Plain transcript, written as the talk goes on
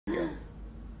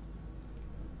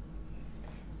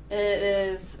It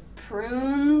is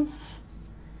prunes,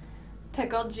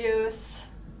 pickle juice,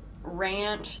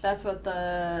 ranch. That's what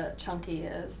the chunky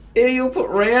is. Ew, you put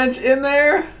ranch in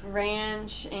there?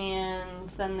 Ranch, and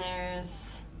then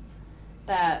there's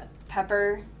that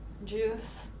pepper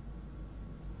juice.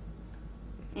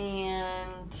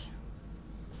 And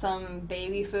some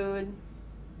baby food.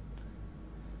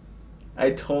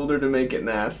 I told her to make it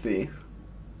nasty.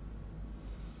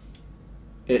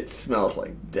 It smells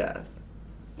like death.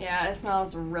 Yeah, it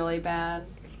smells really bad.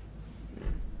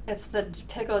 It's the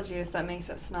pickle juice that makes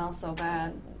it smell so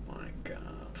bad. Oh my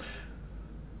god.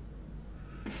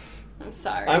 I'm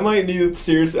sorry. I might need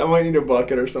a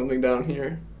bucket or something down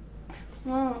here.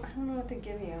 Well, I don't know what to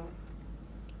give you.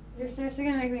 You're seriously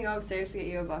gonna make me go upstairs to get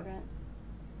you a bucket?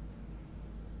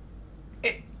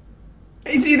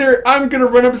 It's either I'm gonna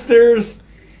run upstairs.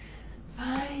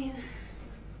 Fine.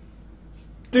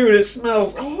 Dude, it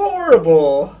smells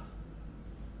horrible.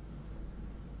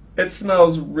 It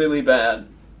smells really bad.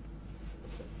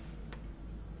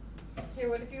 Here,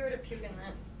 what if you were to puke in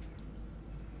this?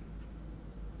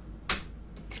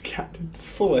 It's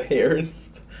full of hair and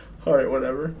stuff. Alright,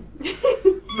 whatever.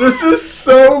 This is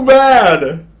so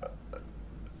bad.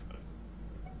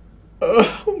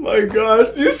 Oh my gosh.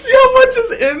 Do you see how much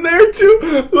is in there too?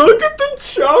 Look at the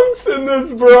chunks in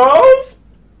this, bros.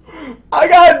 I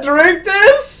gotta drink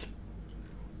this?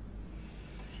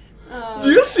 Do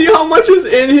you see how much is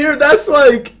in here? That's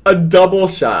like a double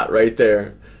shot right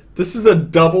there. This is a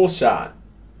double shot.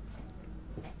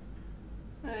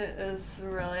 It is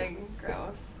really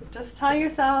gross. Just tell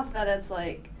yourself that it's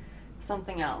like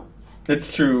something else.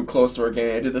 It's true, close to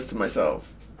organic. I did this to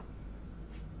myself.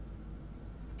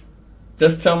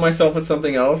 Just tell myself it's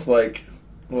something else, like.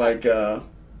 Tell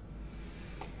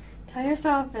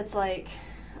yourself it's like,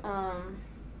 hot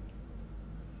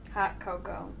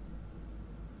cocoa.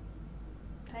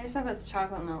 Tell yourself it's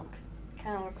chocolate milk. It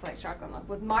kind of looks like chocolate milk.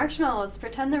 With marshmallows.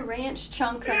 Pretend the ranch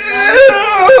chunks are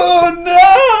marshmallows.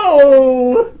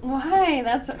 Oh no! Why?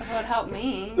 That's what helped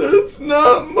me. That's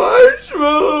not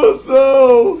marshmallows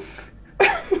though!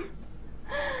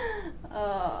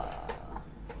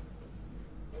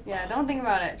 Yeah, don't think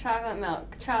about it. Chocolate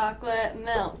milk. Chocolate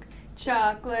milk.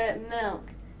 Chocolate milk.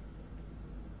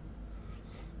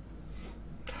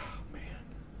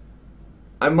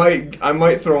 I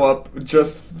might throw up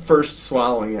just first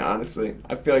swallowing it, honestly.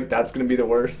 I feel like that's gonna be the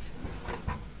worst.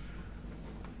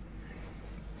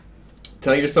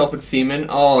 Tell yourself it's semen.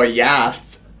 Oh,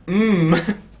 yath.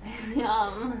 Mmm.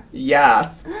 Yum.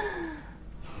 Yath.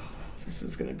 This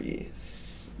is gonna be...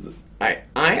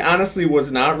 I honestly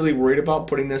was not really worried about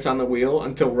putting this on the wheel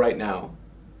until right now.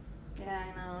 Yeah, I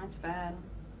know. It's bad.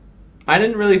 I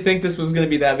didn't really think this was going to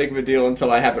be that big of a deal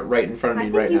until I have it right in front of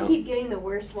me right now. I think you keep getting the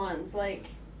worst ones, like...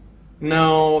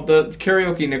 No, the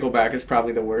karaoke Nickelback is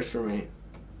probably the worst for me.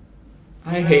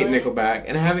 I hate Nickelback,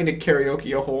 and having to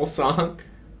karaoke a whole song...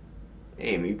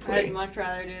 Amy, play. I'd much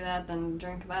rather do that than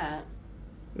drink that.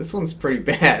 This one's pretty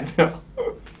bad, though.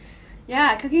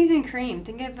 Yeah, cookies and cream.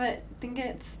 Think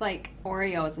it's like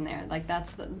Oreos in there. Like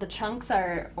that's the chunks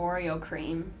are Oreo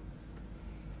cream.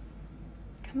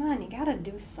 Come on, you gotta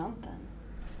do something.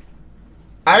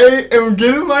 I am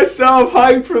getting myself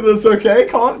hyped for this, okay?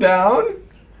 Calm down.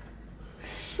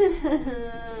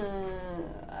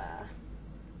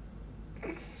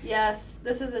 Yes,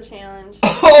 this is a challenge.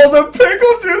 Oh, the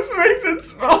pickle juice makes it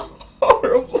smell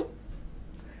horrible.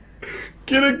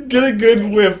 Get a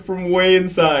good whiff from way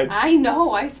inside. I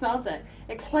know, I smelled it.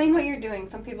 Explain what you're doing.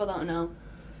 Some people don't know.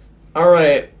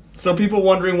 Alright, so people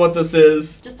wondering what this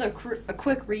is. Just a quick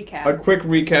recap. A quick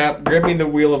recap. Gripping the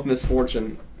wheel of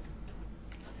misfortune.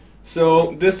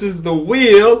 So, this is the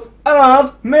wheel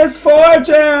of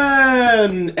misfortune!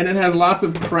 And it has lots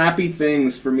of crappy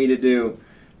things for me to do.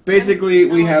 Basically,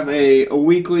 we have a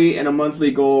weekly and a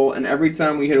monthly goal, and every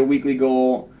time we hit a weekly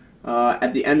goal,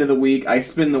 at the end of the week, I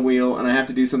spin the wheel, and I have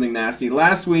to do something nasty.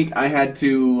 Last week, I had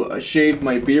to shave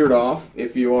my beard off.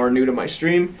 If you are new to my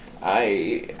stream,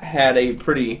 I had a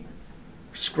pretty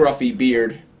scruffy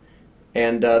beard.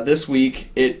 And this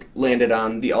week, it landed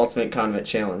on the Ultimate Condiment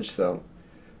Challenge. So,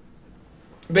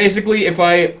 basically, if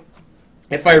I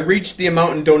reach the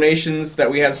amount in donations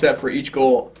that we have set for each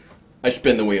goal, I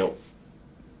spin the wheel.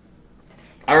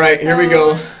 All right, here we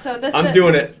go. So this I'm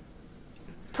doing it.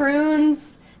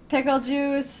 Prunes, pickle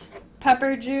juice,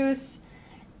 pepper juice,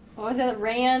 what was it?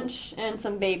 Ranch, and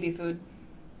some baby food.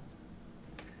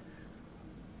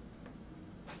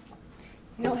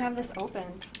 You don't have this open.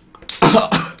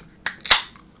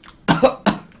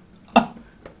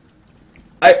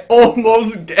 I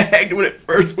almost gagged when it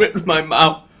first went in my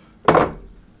mouth.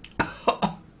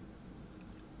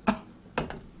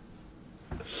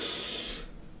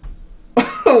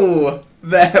 Oh,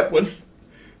 that was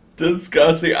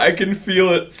disgusting. I can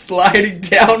feel it sliding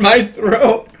down my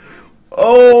throat.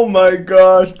 Oh my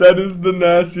gosh, that is the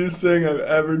nastiest thing I've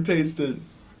ever tasted.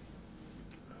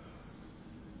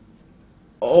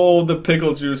 Oh, the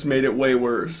pickle juice made it way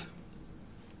worse.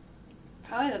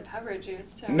 Probably the pepper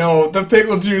juice too. No, the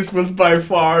pickle juice was by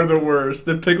far the worst.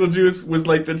 The pickle juice was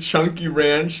like the chunky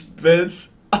ranch bits.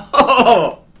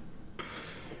 Oh!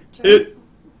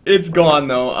 It's gone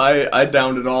though. I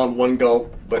downed it all in one go,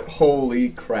 but holy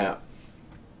crap.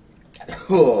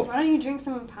 Why don't you drink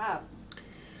some pop?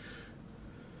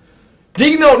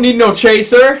 Dig don't need no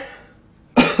chaser.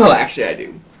 Oh, actually I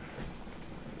do.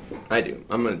 I do.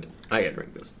 I gotta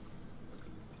drink this.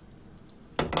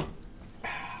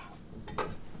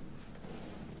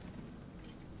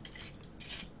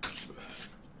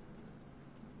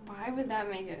 Why would that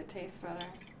make it taste better?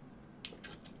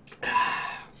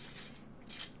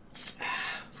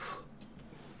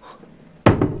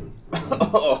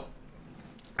 Oh,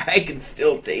 I can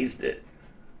still taste it.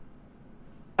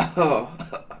 Oh.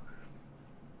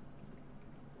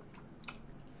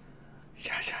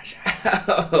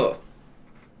 Oh.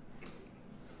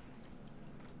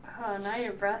 Oh, now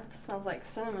your breath smells like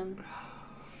cinnamon.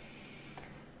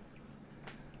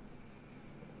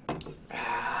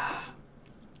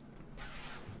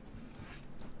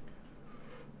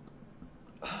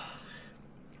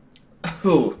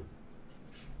 Oh.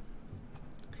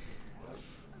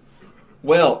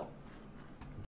 Well,